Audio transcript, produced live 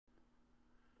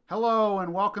Hello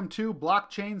and welcome to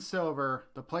Blockchain Silver,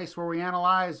 the place where we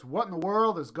analyze what in the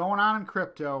world is going on in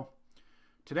crypto.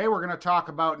 Today we're going to talk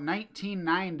about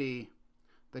 1990.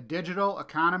 The digital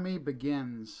economy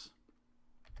begins.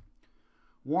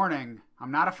 Warning, I'm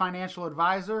not a financial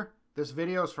advisor. This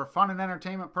video is for fun and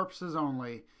entertainment purposes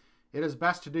only. It is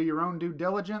best to do your own due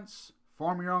diligence,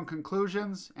 form your own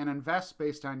conclusions, and invest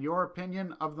based on your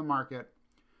opinion of the market.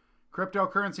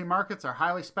 Cryptocurrency markets are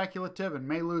highly speculative and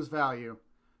may lose value.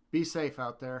 Be safe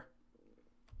out there.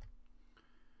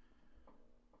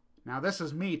 Now, this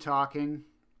is me talking.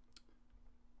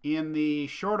 In the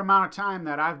short amount of time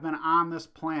that I've been on this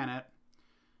planet,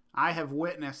 I have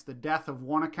witnessed the death of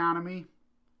one economy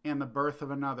and the birth of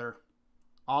another,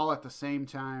 all at the same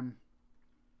time.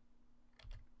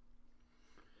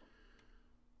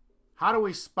 How do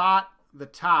we spot the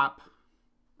top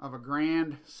of a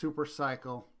grand super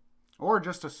cycle, or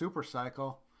just a super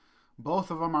cycle?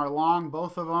 Both of them are long.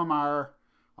 Both of them are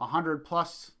 100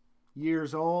 plus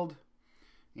years old.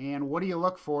 And what do you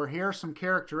look for? Here are some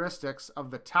characteristics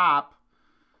of the top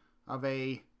of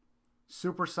a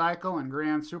super cycle and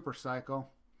grand super cycle.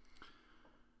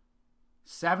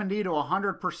 70 to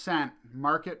 100%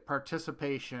 market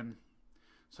participation.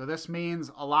 So this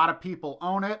means a lot of people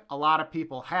own it. A lot of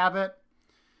people have it.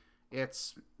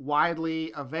 It's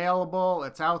widely available.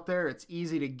 It's out there. It's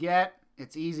easy to get.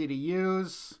 It's easy to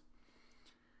use.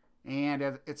 And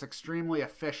it's extremely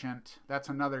efficient. That's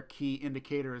another key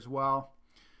indicator as well.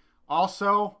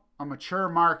 Also, a mature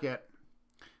market.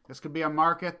 This could be a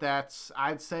market that's,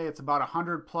 I'd say it's about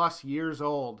 100 plus years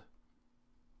old.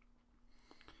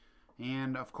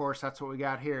 And of course, that's what we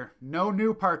got here. No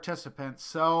new participants.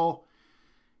 So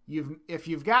if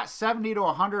you've got 70 to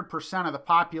 100% of the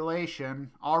population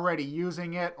already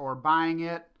using it or buying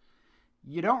it,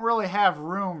 you don't really have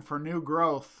room for new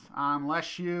growth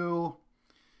unless you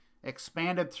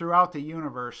expanded throughout the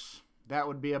universe. That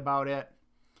would be about it.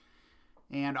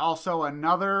 And also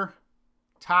another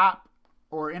top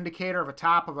or indicator of a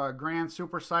top of a grand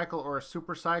super cycle or a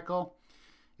super cycle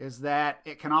is that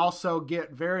it can also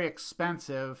get very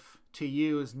expensive to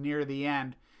use near the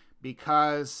end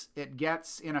because it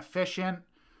gets inefficient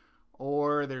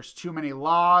or there's too many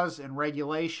laws and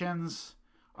regulations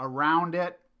around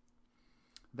it,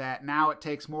 that now it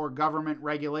takes more government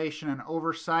regulation and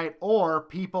oversight, or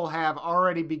people have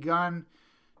already begun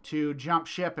to jump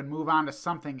ship and move on to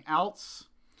something else,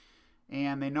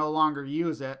 and they no longer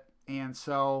use it, and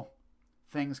so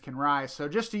things can rise. So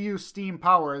just to use steam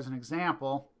power as an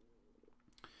example,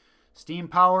 steam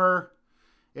power,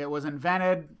 it was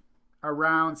invented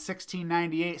around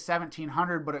 1698,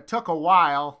 1700, but it took a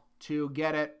while to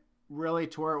get it really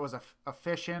to where it was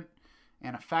efficient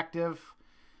and effective.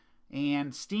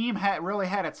 And steam really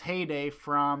had its heyday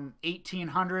from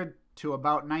 1800 to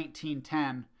about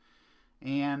 1910.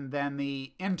 And then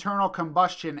the internal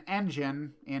combustion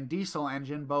engine and diesel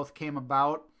engine both came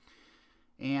about,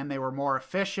 and they were more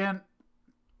efficient.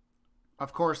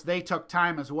 Of course, they took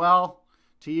time as well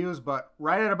to use, but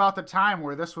right at about the time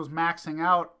where this was maxing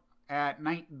out at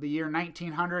the year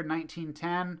 1900,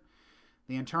 1910,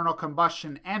 the internal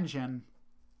combustion engine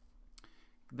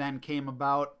then came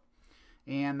about.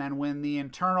 And then when the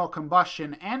internal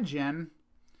combustion engine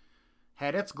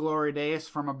had its glory days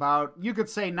from about, you could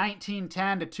say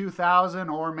 1910 to 2000,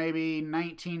 or maybe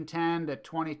 1910 to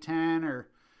 2010 or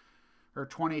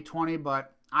 2020.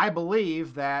 But I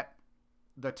believe that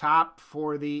the top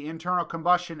for the internal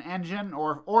combustion engine,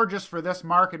 or just for this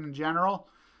market in general,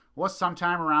 was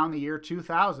sometime around the year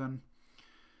 2000.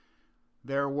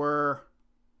 There were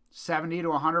 70 to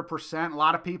 100%. A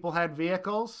lot of people had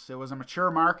vehicles. It was a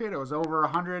mature market. It was over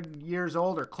 100 years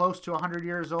old or close to 100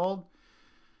 years old.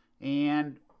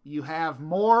 And you have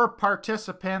more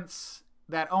participants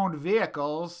that owned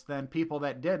vehicles than people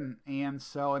that didn't. And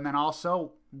then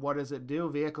also, what does it do?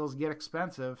 Vehicles get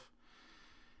expensive.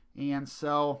 And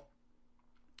so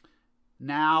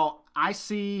now I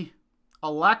see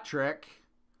electric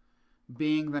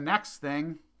being the next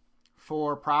thing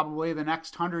for probably the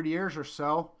next 100 years or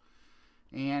so.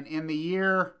 And in the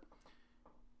year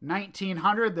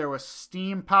 1900, there was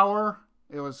steam power.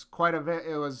 It was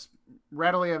it was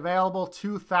readily available.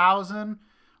 2000.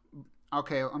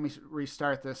 Okay, let me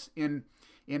restart this. In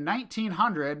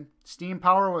 1900, steam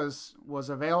power was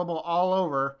available all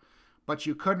over, but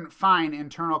you couldn't find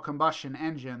internal combustion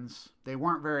engines. They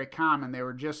weren't very common. They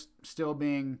were just still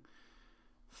being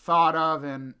thought of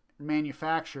and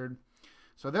manufactured.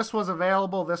 So this was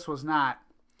available, this was not.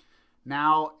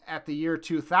 Now, at the year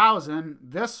 2000,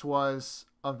 this was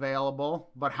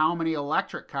available, but how many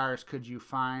electric cars could you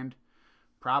find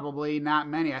Probably not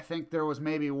many. I think there was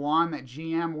maybe one that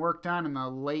GM worked on in the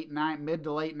mid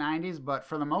to late 90s, but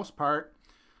for the most part,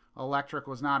 electric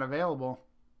was not available.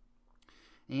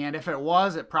 And if it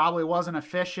was, it probably wasn't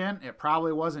efficient. It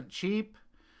probably wasn't cheap.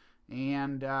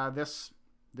 And this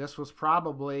was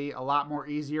probably a lot more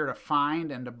easier to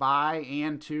find and to buy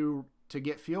and to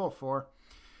get fuel for.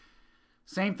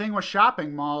 Same thing with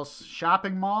shopping malls.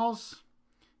 Shopping malls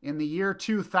in the year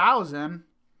 2000,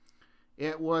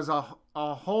 it was a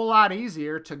whole lot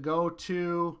easier to go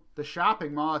to the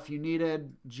shopping mall if you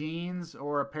needed jeans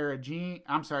or a pair of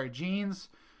jeans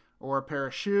or a pair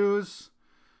of shoes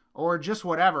or just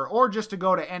whatever, or just to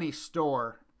go to any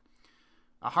store,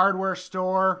 a hardware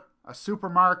store, a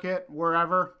supermarket,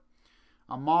 wherever,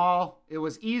 a mall. It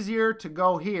was easier to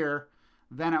go here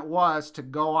than it was to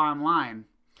go online.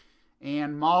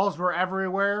 And malls were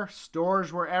everywhere,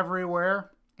 stores were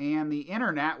everywhere, and the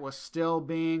internet was still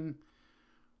being,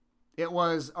 it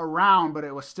was around, but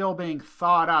it was still being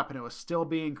thought up and it was still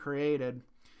being created.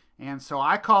 And so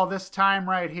I call this time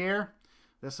right here,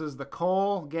 this is the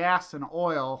coal, gas, and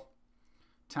oil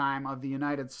time of the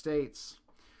United States.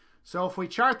 So if we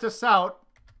chart this out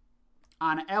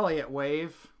on Elliott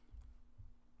wave,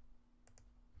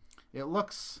 it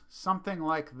looks something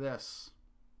like this.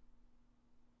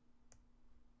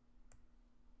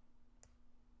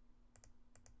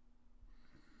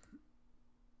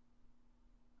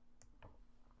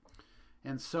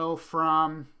 And so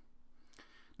from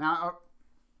now,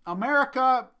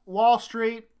 America, Wall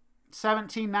Street,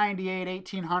 1798,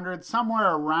 1800,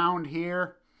 somewhere around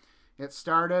here it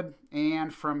started.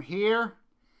 And from here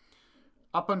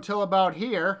up until about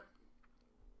here,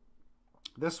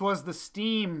 this was the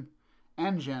steam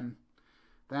engine.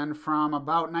 Then from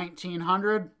about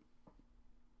 1900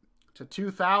 to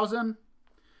 2000,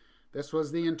 this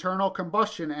was the internal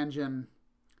combustion engine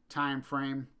time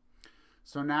frame.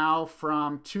 So now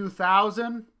from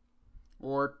 2000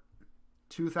 or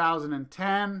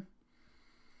 2010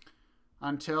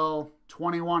 until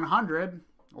 2100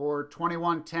 or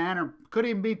 2110, or could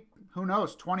even be, who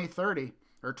knows, 2030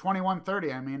 or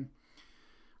 2130. I mean,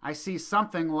 I see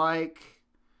something like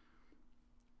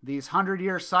these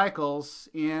 100-year cycles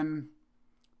in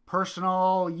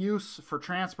personal use for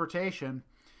transportation.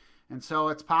 And so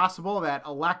it's possible that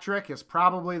electric is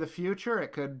probably the future.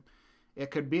 It could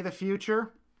be the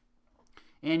future.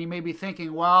 And you may be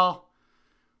thinking, well,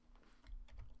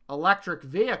 electric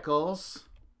vehicles,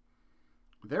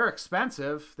 they're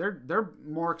expensive. They're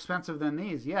more expensive than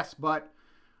these. Yes, but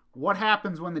what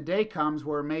happens when the day comes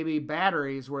where maybe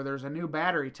batteries, where there's a new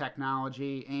battery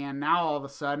technology, and now all of a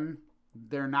sudden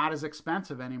they're not as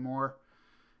expensive anymore?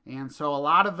 And so a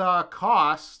lot of the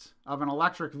cost of an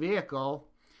electric vehicle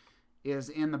is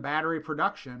in the battery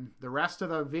production. The rest of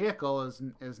the vehicle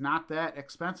is not that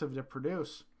expensive to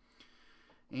produce.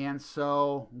 And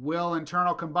so will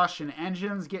internal combustion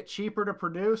engines get cheaper to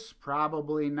produce?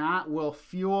 Probably not. Will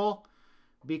fuel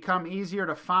become easier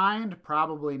to find?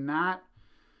 Probably not.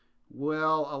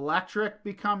 Will electric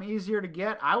become easier to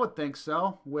get? I would think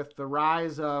so. With the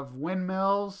rise of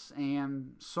windmills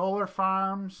and solar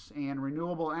farms and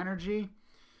renewable energy,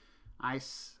 I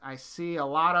see a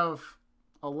lot of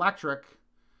electric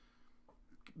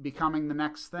becoming the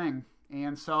next thing.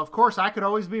 And so, of course, I could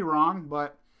always be wrong,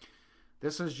 but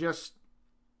this is just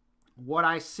what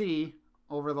I see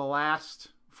over the last,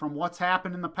 from what's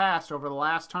happened in the past over the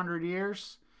last 100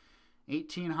 years,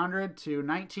 1800 to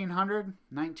 1900,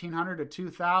 1900 to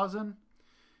 2000,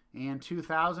 and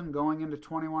 2000 going into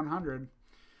 2100.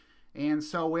 And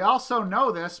so we also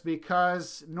know this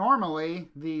because normally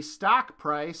the stock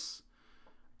price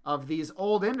of these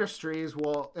old industries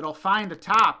it'll find a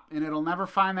top and it'll never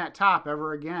find that top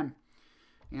ever again.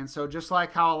 And so just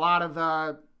like how a lot of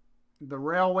the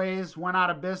railways went out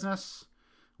of business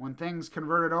when things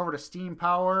converted over to steam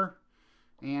power,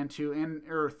 and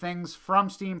things from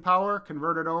steam power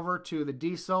converted over to the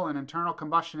diesel and internal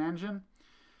combustion engine,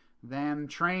 then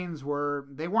trains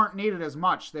weren't needed as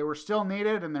much. They were still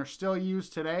needed and they're still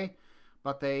used today,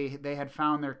 but they had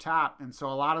found their top. And so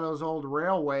a lot of those old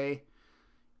railway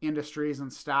industries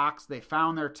and stocks, they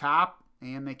found their top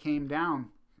and they came down.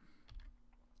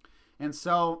 And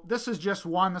so this is just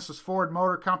one. This is Ford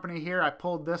Motor Company here. I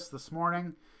pulled this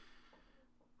morning,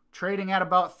 trading at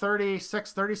about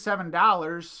 $36,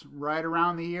 $37 right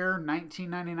around the year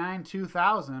 1999,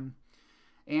 2000.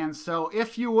 And so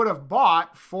if you would have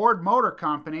bought Ford Motor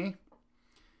Company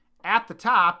at the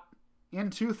top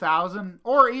in 2000,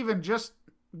 or even just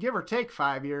give or take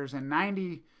 5 years, in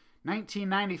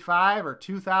 1995 or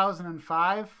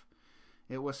 2005,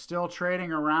 it was still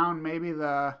trading around maybe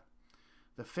the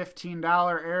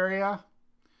 $15 area.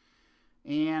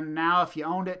 And now if you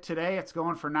owned it today, it's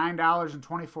going for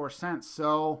 $9.24.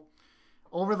 So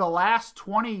over the last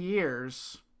 20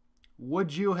 years,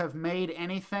 would you have made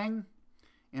anything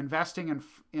investing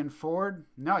in Ford?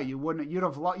 No, you wouldn't.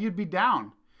 You'd be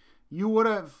down. You would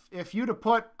have, if you'd have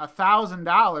put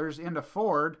 $1,000 into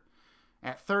Ford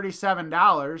at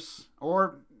 $37,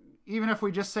 or even if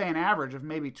we just say an average of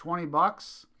maybe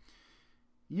 $20,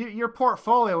 your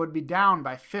portfolio would be down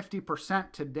by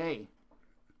 50% today.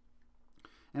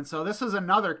 And so this is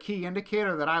another key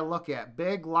indicator that I look at.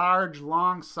 Big, large,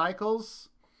 long cycles.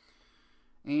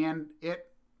 And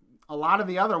a lot of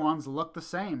the other ones look the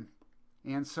same.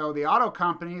 And so the auto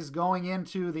companies going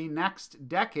into the next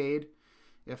decade,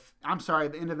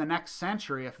 into the next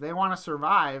century, if they want to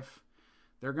survive,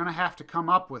 they're going to have to come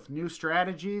up with new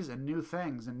strategies and new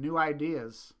things and new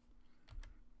ideas.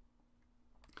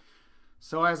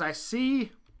 So as I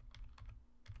see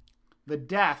the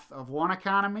death of one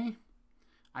economy,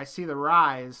 I see the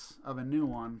rise of a new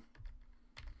one.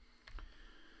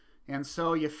 And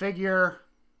so you figure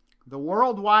the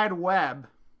World Wide Web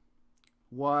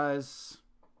was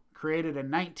created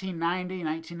in 1990,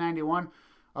 1991.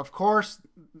 Of course,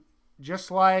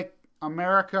 just like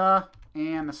America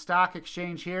and the stock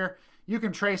exchange here, you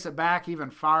can trace it back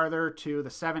even farther to the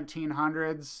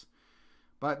 1700s.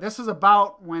 But this is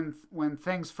about when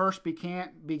things first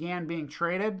began being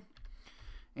traded.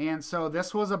 And so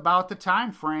this was about the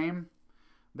time frame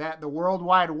that the World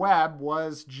Wide Web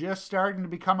was just starting to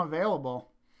become available.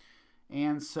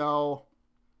 And so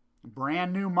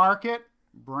brand new market,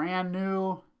 brand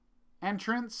new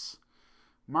entrants,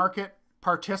 market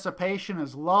participation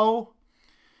is low.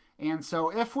 And so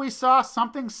if we saw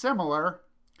something similar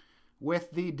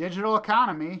with the digital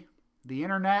economy, the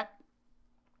internet,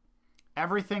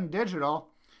 everything digital,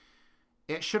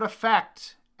 it should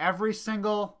affect every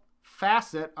single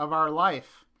facet of our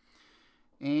life.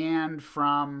 And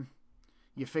from,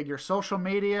 you figure, social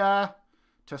media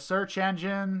to search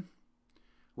engine,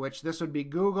 which this would be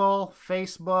Google,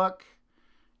 Facebook,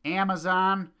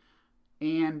 Amazon,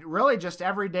 and really just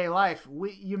everyday life.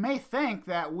 You may think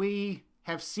that we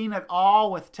have seen it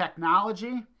all with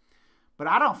technology, but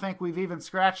I don't think we've even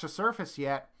scratched the surface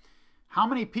yet. How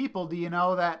many people do you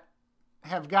know that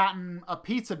have gotten a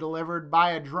pizza delivered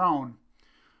by a drone?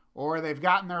 Or they've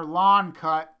gotten their lawn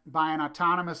cut by an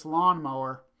autonomous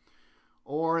lawnmower?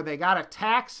 Or they got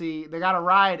a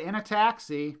ride in a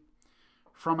taxi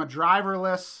from a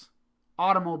driverless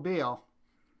automobile?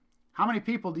 How many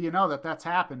people do you know that that's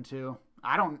happened to?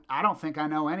 I don't think I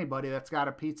know anybody that's got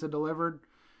a pizza delivered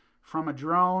from a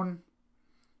drone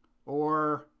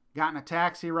or gotten a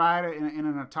taxi ride in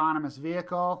an autonomous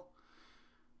vehicle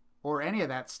or any of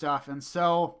that stuff. And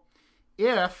so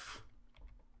if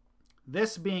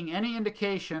this being any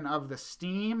indication of the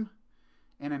steam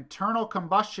and internal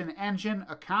combustion engine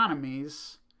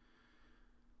economies,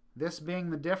 this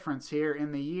being the difference here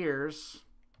in the years,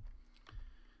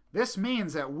 this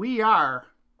means that we are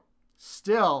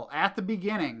still at the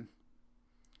beginning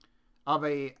of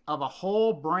a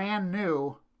whole brand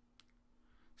new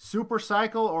super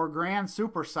cycle or grand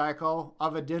super cycle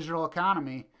of a digital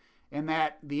economy, and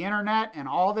that the internet and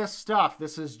all this stuff,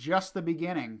 this is just the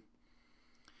beginning,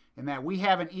 and that we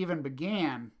haven't even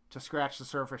began to scratch the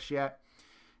surface yet.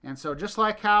 And so just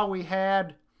like how we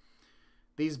had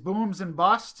these booms and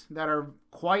busts that are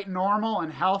quite normal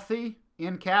and healthy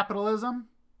in capitalism,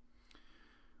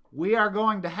 we are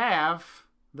going to have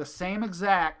the same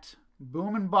exact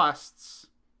boom and busts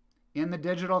in the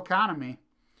digital economy.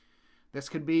 This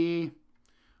could be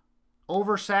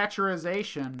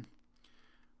oversaturation,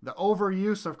 the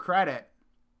overuse of credit,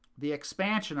 the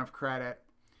expansion of credit,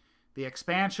 the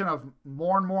expansion of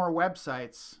more and more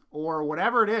websites, or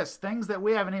whatever it is, things that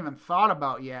we haven't even thought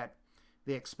about yet,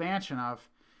 the expansion of.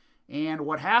 And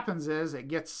what happens is it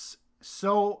gets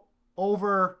so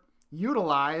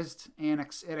overutilized and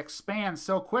it expands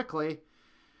so quickly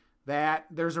that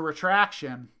there's a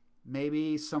retraction.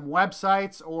 Maybe some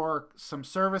websites or some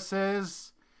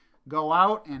services go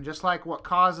out, and just like what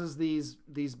causes these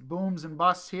booms and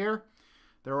busts here,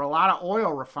 there were a lot of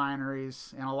oil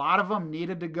refineries, and a lot of them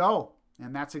needed to go,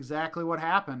 and that's exactly what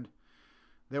happened.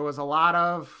 There was a lot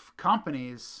of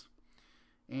companies,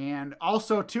 and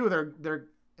also too there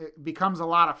it becomes a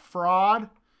lot of fraud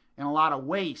and a lot of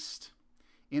waste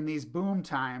in these boom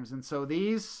times. And so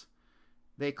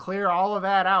they clear all of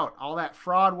that out. All that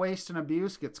fraud, waste, and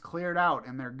abuse gets cleared out,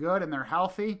 and they're good and they're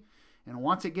healthy. And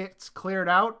once it gets cleared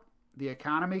out, the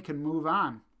economy can move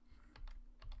on.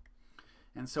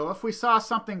 And so if we saw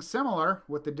something similar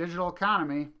with the digital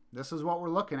economy, this is what we're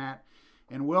looking at.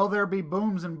 And will there be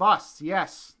booms and busts?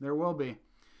 Yes, there will be.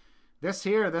 This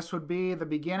would be the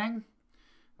beginning.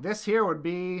 This here would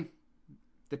be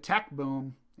the tech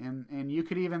boom. And you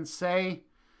could even say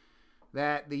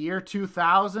that the year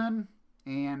 2000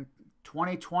 and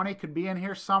 2020 could be in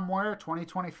here somewhere.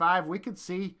 2025, we could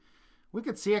see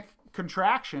a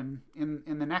contraction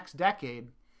in the next decade.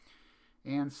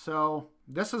 And so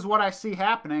this is what I see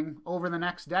happening over the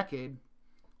next decade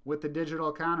with the digital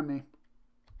economy.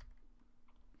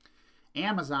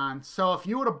 Amazon. So if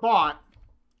you would have bought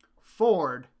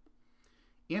Ford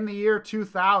in the year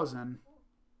 2000,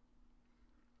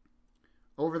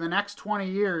 over the next 20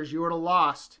 years, you would have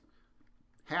lost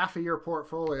half of your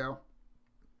portfolio.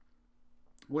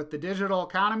 With the digital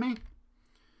economy,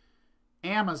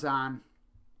 Amazon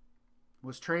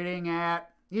was trading at,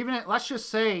 even at, let's just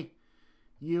say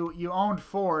you owned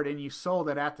Ford and you sold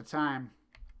it at the time,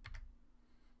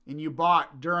 and you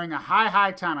bought during a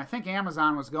high time. I think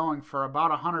Amazon was going for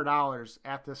about $100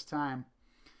 at this time.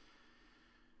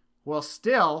 Well,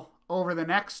 still, over the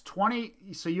next 20,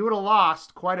 so you would have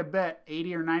lost quite a bit,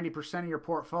 80 or 90% of your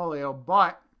portfolio,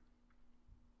 but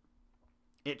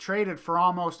it traded for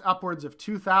almost upwards of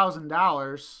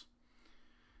 $2,000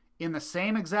 in the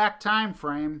same exact time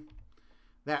frame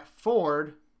that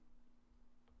Ford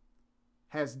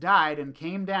has died and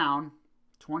came down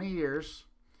 20 years.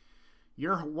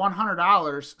 Your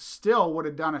 $100 still would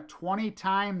have done a 20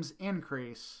 times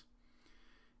increase.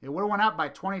 It would have went up by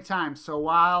 20 times. So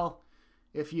while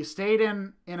if you stayed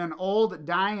in an old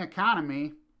dying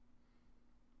economy,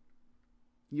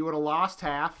 you would have lost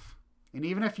half. And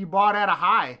even if you bought at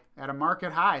a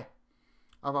market high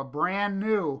of a brand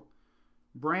new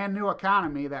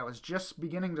economy that was just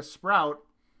beginning to sprout,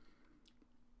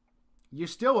 you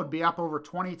still would be up over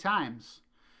 20 times.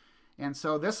 And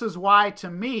so this is why, to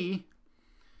me,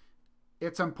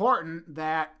 it's important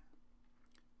that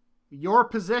your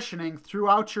positioning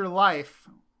throughout your life,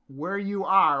 where you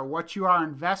are, what you are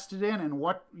invested in, and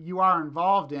what you are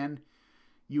involved in,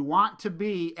 you want to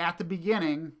be at the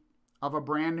beginning of a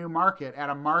brand new market, at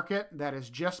a market that is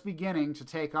just beginning to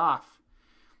take off.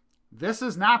 This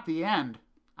is not the end.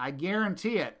 I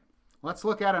guarantee it. Let's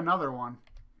look at another one.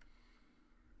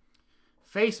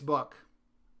 Facebook,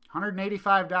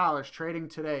 $185 trading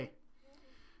today.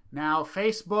 Now,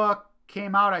 Facebook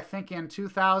came out, I think, in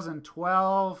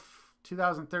 2012,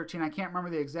 2013. I can't remember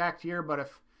the exact year, but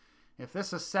if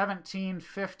this is 17,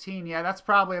 15, yeah, that's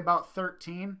probably about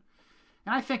 13.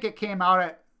 And I think it came out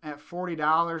at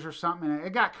 $40 or something.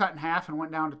 It got cut in half and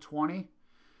went down to 20.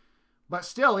 But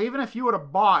still, even if you would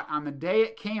have bought on the day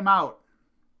it came out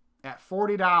at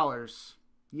 $40,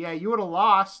 yeah, you would have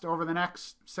lost over the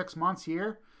next 6 months,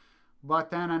 year.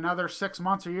 But then another 6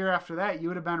 months or year after that, you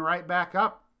would have been right back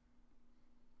up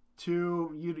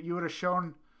to, you would have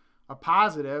shown a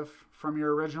positive from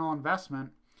your original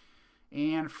investment.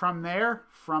 And from there,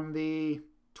 from the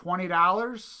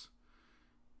 $20,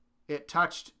 it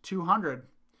touched $200.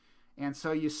 And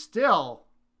so you still,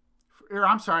 or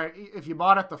I'm sorry, if you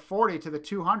bought at the 40 to the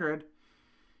 200,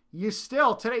 you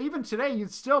still, today, even today,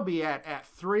 you'd still be at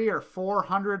 300 or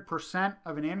 400%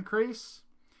 of an increase.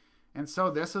 And so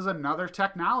this is another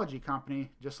technology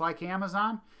company, just like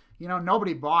Amazon. You know,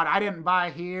 nobody bought, I didn't buy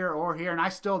here or here, and I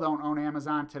still don't own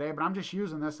Amazon today, but I'm just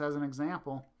using this as an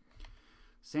example.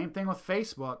 Same thing with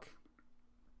Facebook.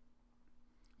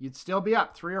 You'd still be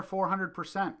up 300 or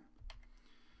 400%.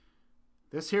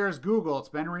 This here is Google. It's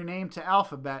been renamed to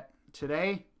Alphabet.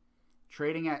 Today,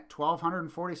 trading at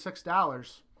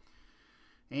 $1,246.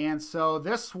 And so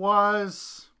this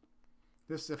was,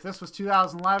 if this was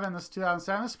 2011, this is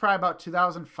 2007, this is probably about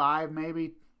 2005,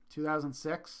 maybe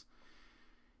 2006.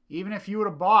 Even if you would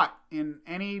have bought in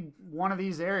any one of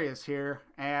these areas here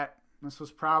at, this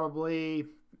was probably,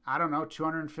 I don't know,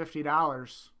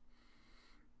 $250.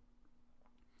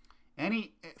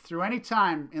 Through any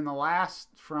time in the last,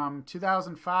 from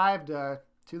 2005 to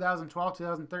 2012,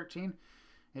 2013,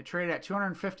 it traded at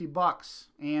 $250.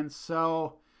 And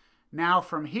so now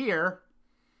from here,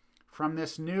 from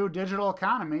this new digital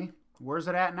economy, where's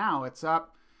it at now? It's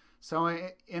up. So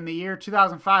in the year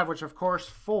 2005, which of course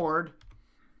Ford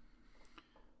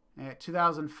at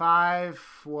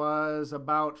 2005 was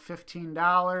about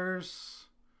 $15.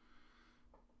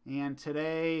 And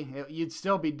today, you'd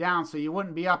still be down, so you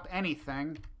wouldn't be up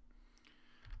anything.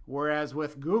 Whereas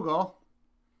with Google,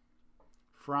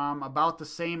 from about the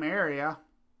same area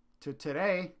to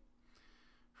today,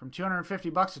 from $250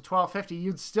 to $1,250,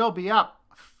 you'd still be up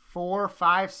 400,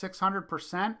 500,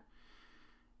 600%.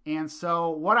 And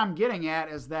so what I'm getting at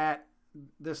is that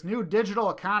this new digital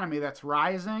economy that's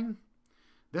rising,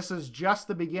 this is just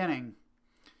the beginning.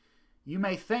 You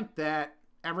may think that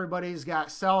everybody's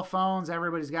got cell phones,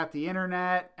 everybody's got the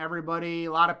internet, a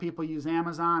lot of people use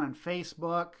Amazon and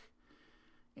Facebook,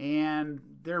 and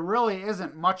there really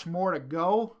isn't much more to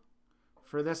go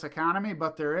for this economy,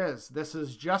 but there is. This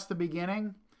is just the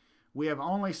beginning. We have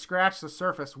only scratched the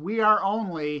surface. We are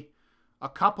only a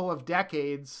couple of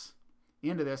decades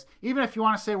into this. Even if you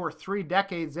want to say we're 3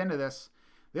 decades into this,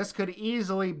 this could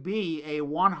easily be a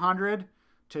 100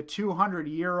 to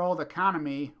 200-year-old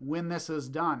economy when this is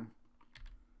done.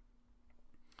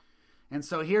 And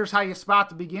so here's how you spot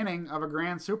the beginning of a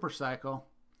grand supercycle.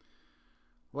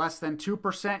 Less than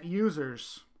 2%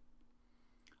 users,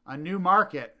 a new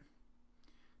market,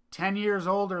 10 years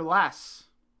old or less,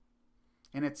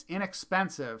 and it's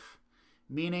inexpensive,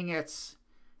 meaning it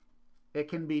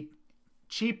can be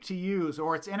cheap to use,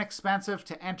 or it's inexpensive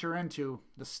to enter into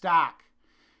the stock.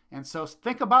 And so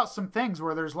think about some things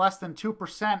where there's less than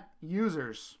 2%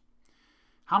 users.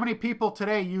 How many people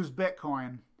today use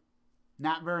Bitcoin?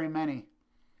 Not very many.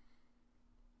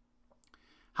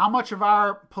 How much of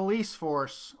our police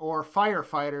force or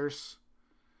firefighters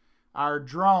are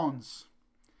drones?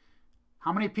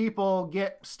 How many people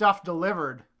get stuff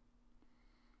delivered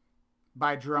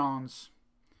by drones?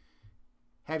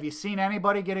 Have you seen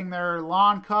anybody getting their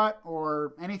lawn cut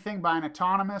or anything by an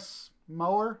autonomous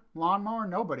lawnmower?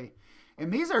 Nobody.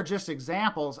 And these are just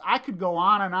examples. I could go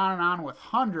on and on and on with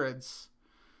hundreds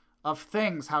of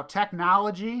things, how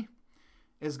technology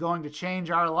is going to change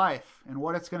our life and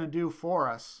what it's going to do for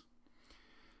us.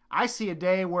 I see a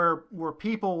day where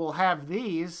people will have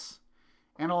these,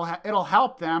 and it'll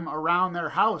help them around their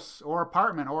house or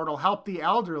apartment, or it'll help the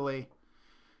elderly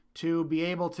to be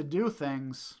able to do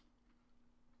things.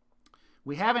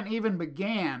 We haven't even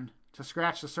began to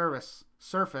scratch the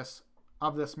surface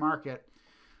of this market.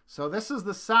 So this is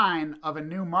the sign of a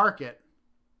new market.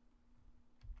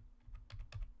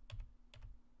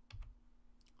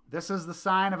 This is the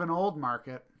sign of an old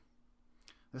market.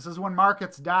 This is when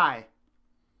markets die.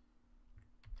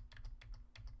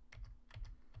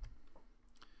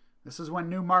 This is when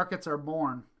new markets are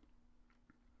born.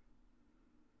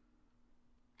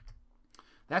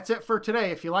 That's it for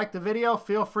today. If you liked the video,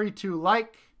 feel free to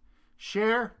like,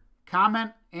 share,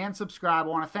 comment, and subscribe. I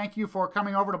want to thank you for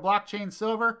coming over to Blockchain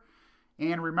Silver,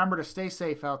 and remember to stay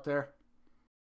safe out there.